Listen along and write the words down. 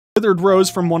Withered rose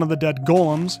from one of the dead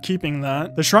golems, keeping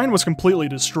that. The shrine was completely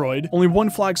destroyed. Only one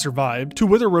flag survived. 2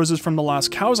 wither roses from the last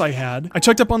cows I had. I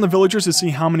checked up on the villagers to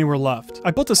see how many were left.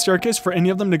 I built a staircase for any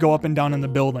of them to go up and down in the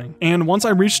building. And once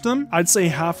I reached them, I'd say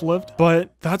half lived,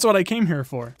 but that's what I came here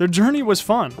for. The journey was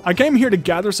fun. I came here to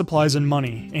gather supplies and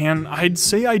money, and I'd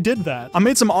say I did that. I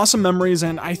made some awesome memories,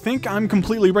 and I think I'm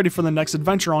completely ready for the next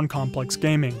adventure on Complex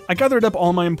Gaming. I gathered up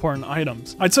all my important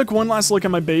items. I took one last look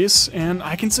at my base, and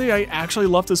I can say I actually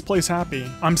left this place happy.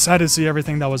 I'm sad to see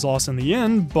everything that was lost in the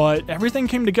end, but everything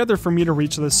came together for me to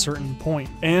reach this certain point,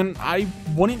 and I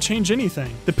wouldn't change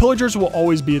anything. The pillagers will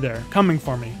always be there, coming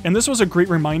for me, and this was a great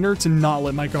reminder to not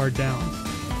let my guard down.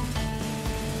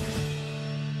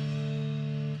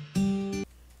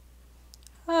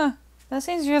 Huh, that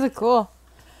seems really cool.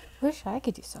 Wish I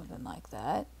could do something like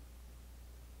that.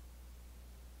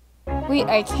 Wait,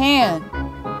 I can.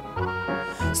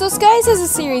 So Skye has a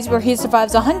series where he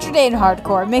survives 100 days in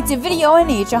hardcore and makes a video in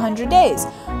each 100 days.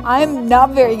 I'm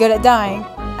not very good at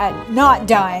not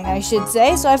dying, I should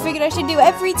say, so I figured I should do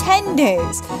every 10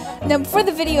 days. Now, before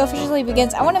the video officially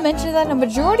begins, I want to mention that a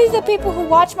majority of the people who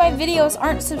watch my videos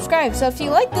aren't subscribed, so if you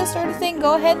like this sort of thing,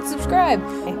 go ahead and subscribe.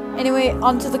 Anyway,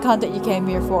 on to the content you came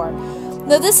here for.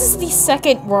 Now, this is the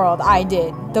second world I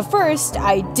did. The first,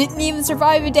 I didn't even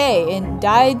survive a day and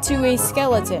died to a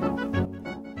skeleton.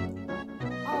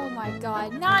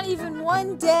 God, not even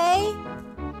one day?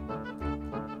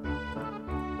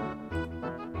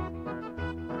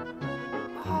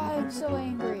 Oh, I'm so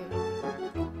angry.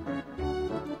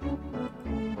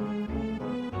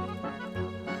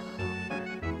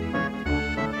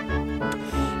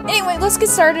 Anyway, let's get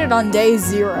started on day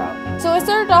 0. So I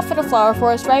started off at a flower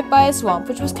forest right by a swamp,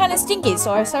 which was kind of stinky,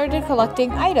 so I started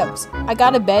collecting items. I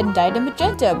got a bed and dyed a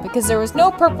magenta because there was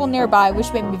no purple nearby,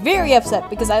 which made me very upset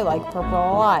because I like purple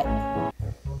a lot.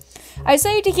 I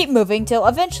decided to keep moving till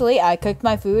eventually I cooked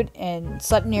my food and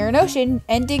slept near an ocean,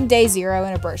 ending day 0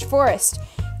 in a birch forest.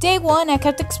 Day 1, I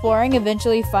kept exploring,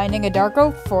 eventually finding a dark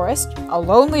oak forest, a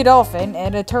lonely dolphin,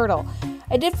 and a turtle.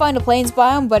 I did find a plains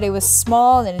biome, but it was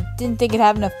small and I didn't think it'd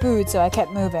have enough food, so I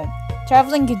kept moving.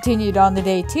 Traveling continued on to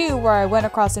day 2, where I went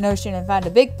across an ocean and found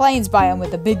a big plains biome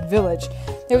with a big village.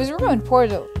 There was a ruined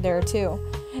portal there too.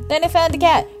 Then I found a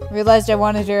cat, realized I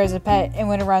wanted her as a pet, and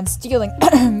went around stealing,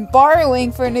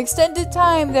 borrowing for an extended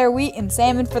time their wheat and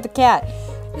salmon for the cat.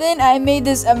 Then I made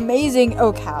this amazing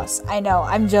oak house. I know,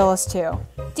 I'm jealous too.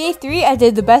 Day 3, I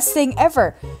did the best thing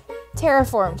ever.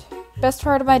 Terraformed. Best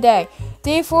part of my day.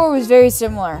 Day 4 was very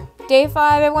similar. Day 5,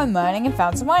 I went mining and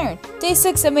found some iron. Day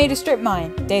 6, I made a strip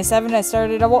mine. Day 7, I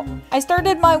started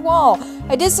my wall.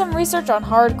 I did some research on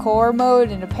hardcore mode,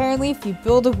 and apparently if you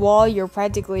build a wall, you're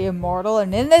practically immortal.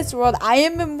 And in this world, I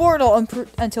am immortal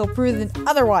until proven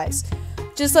otherwise.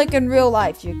 Just like in real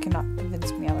life, you cannot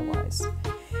convince me otherwise.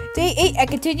 Day 8, I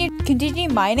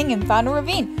continued mining and found a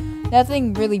ravine.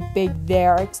 Nothing really big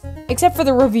there, except for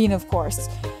the ravine, of course.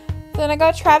 Then I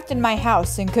got trapped in my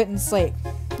house and couldn't sleep.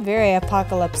 Very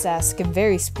apocalypse-esque and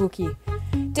very spooky.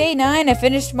 Day 9, I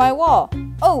finished my wall.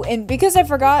 Oh, and because I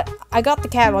forgot, I got the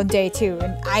cat on day 2,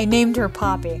 and I named her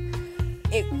Poppy.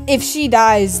 If she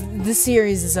dies, the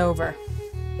series is over.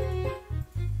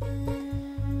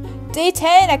 Day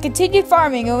 10, I continued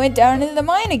farming and went down into the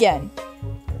mine again.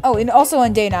 Oh, and also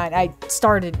on day 9, I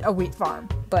started a wheat farm.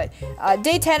 But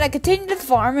day 10, I continued to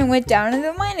farm and went down into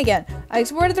the mine again. I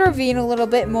explored the ravine a little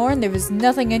bit more and there was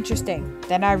nothing interesting.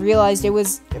 Then I realized it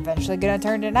was eventually going to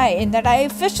turn to night and that I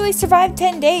officially survived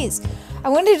 10 days. I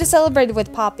wanted to celebrate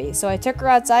with Poppy, so I took her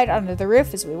outside under the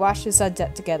roof as we watched the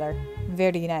sunset together.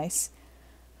 Very nice.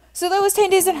 So that was 10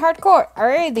 days in hardcore.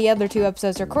 Alright, the other 2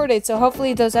 episodes recorded, so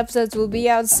hopefully those episodes will be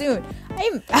out soon.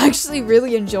 I'm actually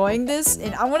really enjoying this,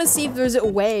 and I want to see if there's a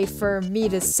way for me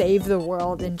to save the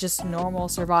world in just normal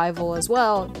survival as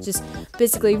well. Just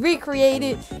basically recreate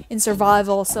it in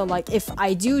survival, so like if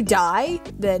I do die,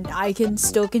 then I can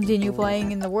still continue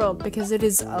playing in the world, because it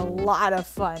is a lot of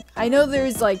fun. I know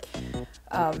there's like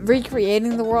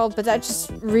recreating the world, but that just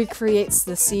recreates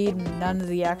the seed and none of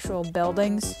the actual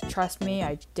buildings. Trust me,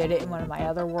 I did it in one of my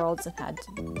other worlds and had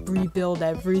to rebuild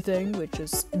everything, which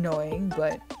is annoying,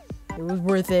 but it was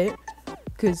worth it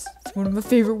because it's one of my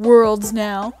favorite worlds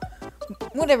now.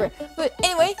 Whatever. But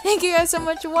anyway, thank you guys so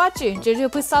much for watching. Jojo,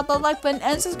 please slap the like button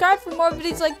and subscribe for more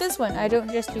videos like this one. I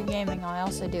don't just do gaming, I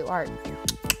also do art.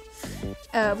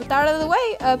 With that out of the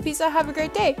way, peace out, have a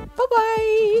great day.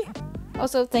 Bye-bye!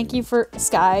 Also, thank you for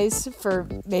Skye's for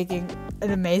making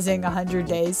an amazing 100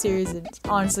 Days series. It's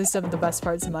honestly some of the best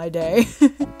parts of my day.